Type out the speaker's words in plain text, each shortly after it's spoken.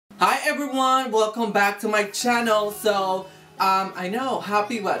Hi everyone, welcome back to my channel. So I know,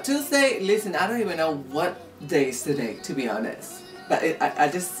 happy Tuesday. Listen, I don't even know what day is today, to be honest, but I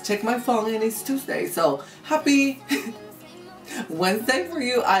just checked my phone and it's Tuesday, so happy Wednesday for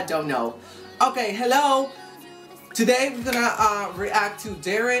you. I don't know. Okay, hello. Today we're gonna react to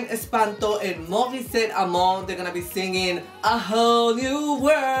Darren, Espanto, and Morissette Amon. They're gonna be singing A Whole New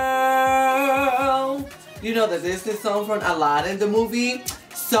World. You know the Disney song from Aladdin, the movie.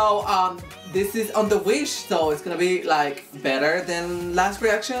 So this is on the Wish, so it's gonna be like better than last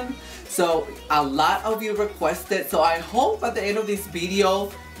reaction. So a lot of you requested, so I hope at the end of this video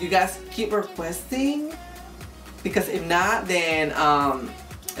you guys keep requesting, because if not, then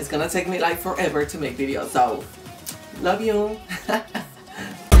it's gonna take me like forever to make videos. So love you.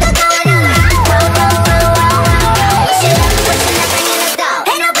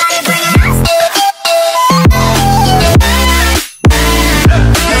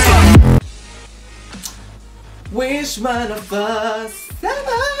 Which one of us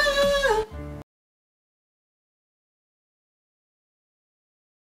ever?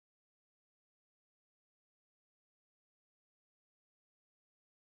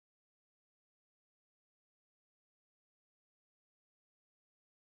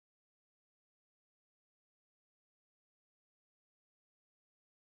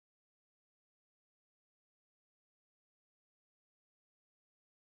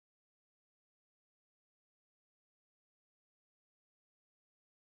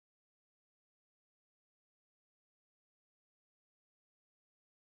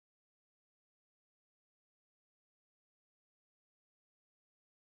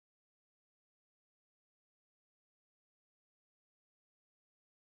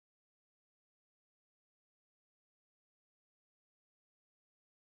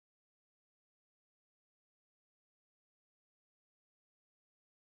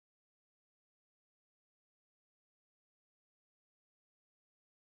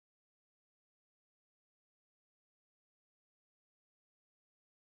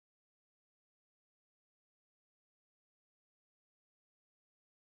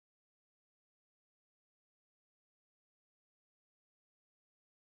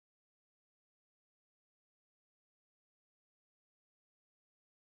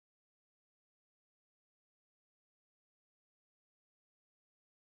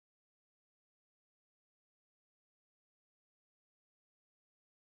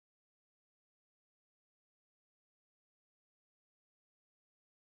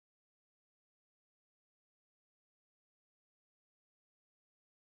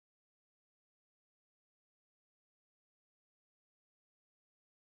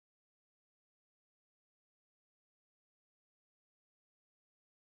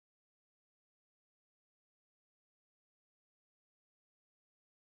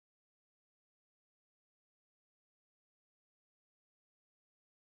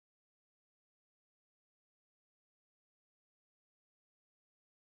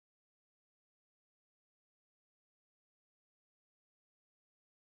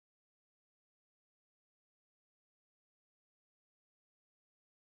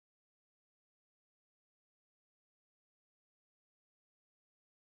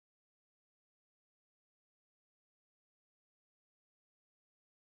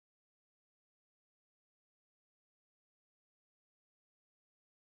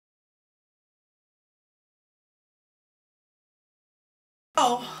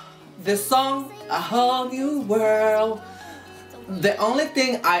 Oh, the song A Whole New World. The only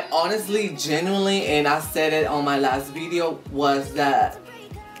thing I honestly, genuinely, and I said it on my last video, was that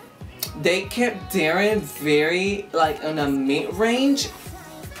they kept Darren very like in a mid-range,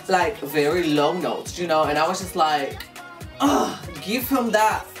 like very low notes, you know, and I was just like, ugh, give him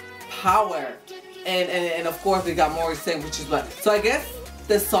that power. And of course we got more saying, which is what, so I guess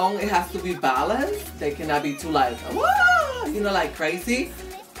the song, it has to be balanced. They cannot be too like, whoa, you know, like crazy.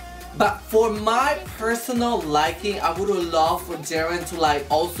 But for my personal liking, I would have loved for Darren to like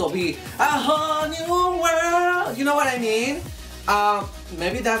also be a whole new world. You know what I mean?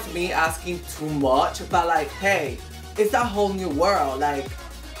 Maybe that's me asking too much, but like, hey, it's a whole new world. Like,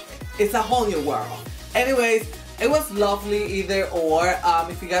 it's a whole new world. Anyways, it was lovely either or.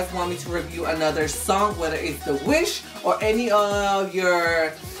 If you guys want me to review another song, whether it's The Wish or any of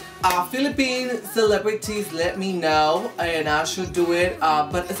your Philippine celebrities, let me know and I should do it.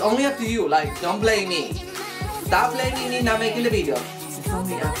 But it's only up to you. Like, don't blame me. Stop blaming me not making the video. It's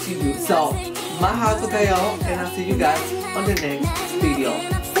only up to you. So, mahal ko kayo, and I'll see you guys on the next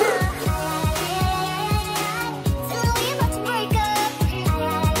video.